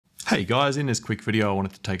Hey guys, in this quick video I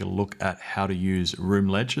wanted to take a look at how to use room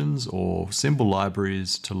legends or symbol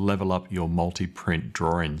libraries to level up your multi-print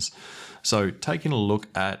drawings. So taking a look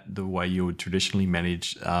at the way you would traditionally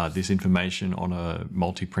manage this information on a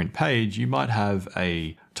multi-print page, you might have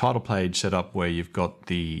a title page set up where you've got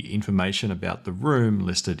the information about the room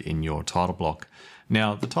listed in your title block.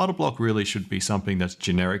 Now the title block really should be something that's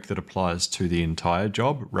generic that applies to the entire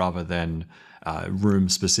job rather than room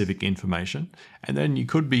specific information. And then you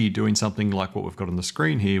could be doing something like what we've got on the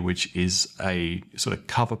screen here, which is a sort of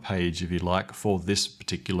cover page, if you like, for this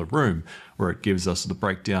particular room, where it gives us the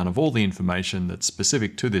breakdown of all the information that's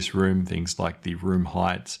specific to this room, things like the room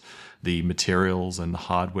heights, the materials and the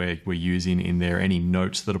hardware we're using in there, any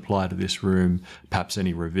notes that apply to this room, perhaps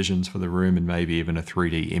any revisions for the room, and maybe even a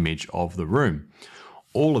 3D image of the room.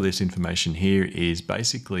 All of this information here is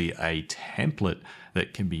basically a template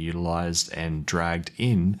that can be utilized and dragged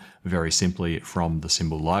in very simply from the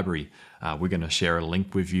symbol library. We're going to share a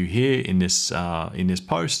link with you here in this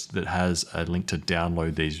post that has a link to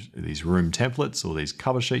download these room templates, or these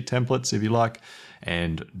cover sheet templates if you like,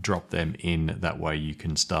 and drop them in. That way you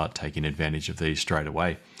can start taking advantage of these straight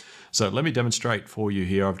away. So let me demonstrate for you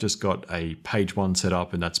here. I've just got a page one set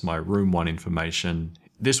up, and that's my room one information.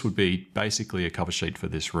 This would be basically a cover sheet for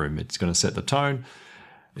this room. It's going to set the tone.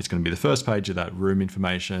 It's going to be the first page of that room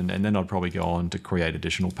information, and then I'd probably go on to create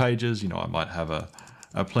additional pages. You know, I might have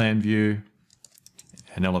a plan view,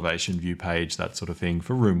 an elevation view page, that sort of thing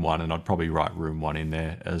for room one, and I'd probably write room one in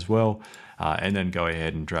there as well, and then go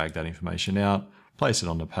ahead and drag that information out, place it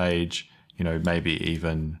on the page, you know, maybe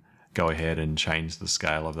even go ahead and change the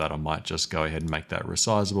scale of that. I might just go ahead and make that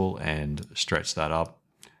resizable and stretch that up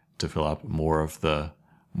to fill up more of the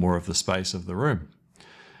space of the room.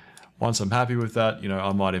 Once I'm happy with that, you know,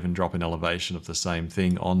 I might even drop an elevation of the same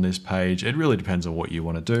thing on this page. It really depends on what you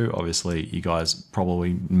want to do. Obviously, you guys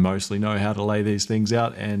probably mostly know how to lay these things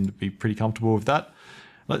out and be pretty comfortable with that.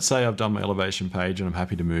 Let's say I've done my elevation page and I'm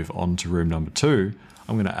happy to move on to room number two.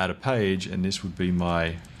 I'm going to add a page, and this would be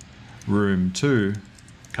my room two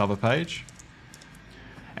cover page.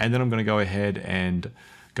 And then I'm going to go ahead and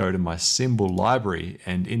go to my symbol library,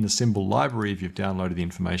 and in the symbol library, if you've downloaded the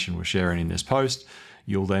information we're sharing in this post,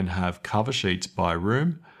 you'll then have cover sheets by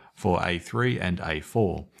room for A3 and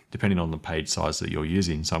A4, depending on the page size that you're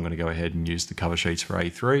using. So I'm going to go ahead and use the cover sheets for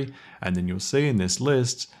A3, and then you'll see in this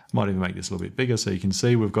list, might even make this a little bit bigger so you can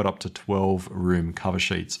see we've got up to 12 room cover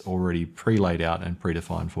sheets already pre-laid out and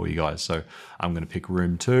predefined for you guys. So I'm going to pick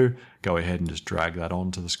room 2, go ahead and just drag that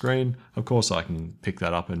onto the screen. Of course, I can pick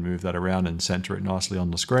that up and move that around and center it nicely on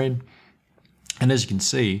the screen. And as you can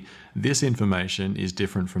see, this information is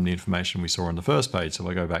different from the information we saw on the first page. So if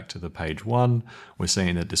I go back to the page one, we're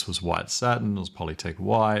seeing that this was white satin, it was Polytech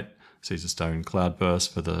white, Caesar stone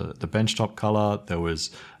cloudburst for the benchtop color. There was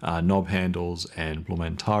knob handles and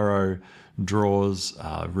Blumentaro drawers,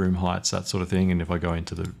 room heights, that sort of thing. And if I go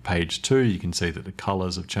into the page two, you can see that the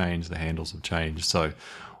colors have changed, the handles have changed. So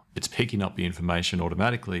it's picking up the information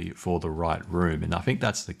automatically for the right room. And I think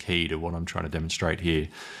that's the key to what I'm trying to demonstrate here.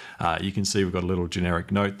 You can see we've got a little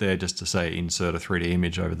generic note there just to say insert a 3D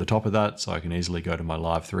image over the top of that. So I can easily go to my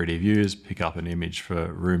live 3D views, pick up an image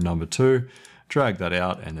for room number 2, drag that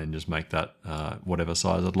out, and then just make that whatever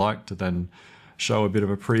size I'd like to then show a bit of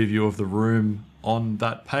a preview of the room on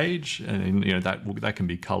that page. And you know, that can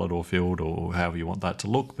be colored or filled or however you want that to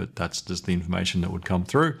look, but that's just the information that would come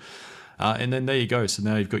through. And then there you go. So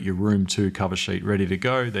now you've got your room 2 cover sheet ready to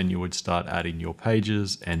go. Then you would start adding your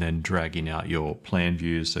pages and then dragging out your plan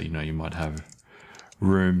views. So, you know, you might have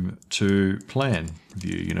room 2 plan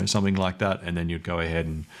view, you know, something like that. And then you'd go ahead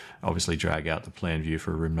and obviously drag out the plan view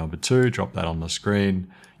for room number 2, drop that on the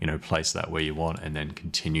screen, you know, place that where you want, and then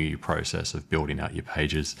continue your process of building out your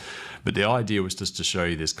pages. But the idea was just to show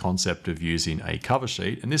you this concept of using a cover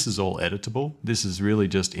sheet, and this is all editable. This is really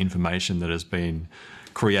just information that has been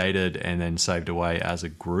created and then saved away as a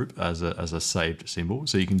group, as a saved symbol.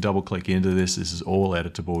 So you can double click into this. This is all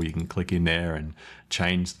editable. You can click in there and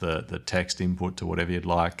change the text input to whatever you'd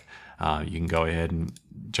like. You can go ahead and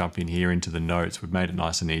jump in here into the notes. We've made it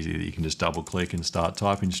nice and easy that you can just double click and start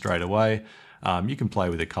typing straight away. You can play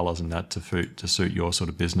with the colors and that to suit your sort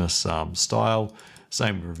of business style.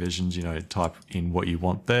 Same with revisions, you know, type in what you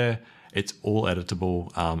want there. It's all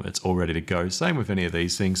editable. It's all ready to go. Same with any of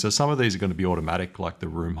these things. So some of these are going to be automatic, like the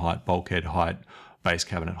room height, bulkhead height, base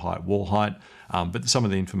cabinet height, wall height. But some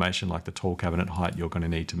of the information like the tall cabinet height, you're going to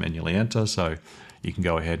need to manually enter. So you can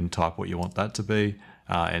go ahead and type what you want that to be,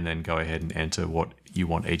 and then go ahead and enter what you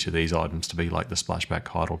want each of these items to be like the splashback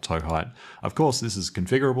height or toe height. Of course, this is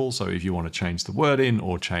configurable, so if you want to change the wording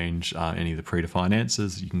or change any of the predefined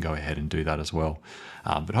answers, you can go ahead and do that as well.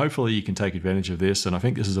 But hopefully you can take advantage of this, and I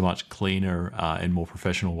think this is a much cleaner and more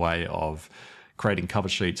professional way of creating cover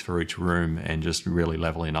sheets for each room and just really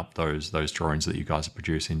leveling up those drawings that you guys are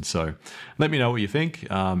producing. So let me know what you think.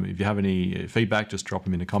 If you have any feedback, just drop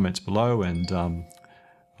them in the comments below, and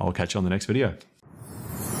I'll catch you on the next video.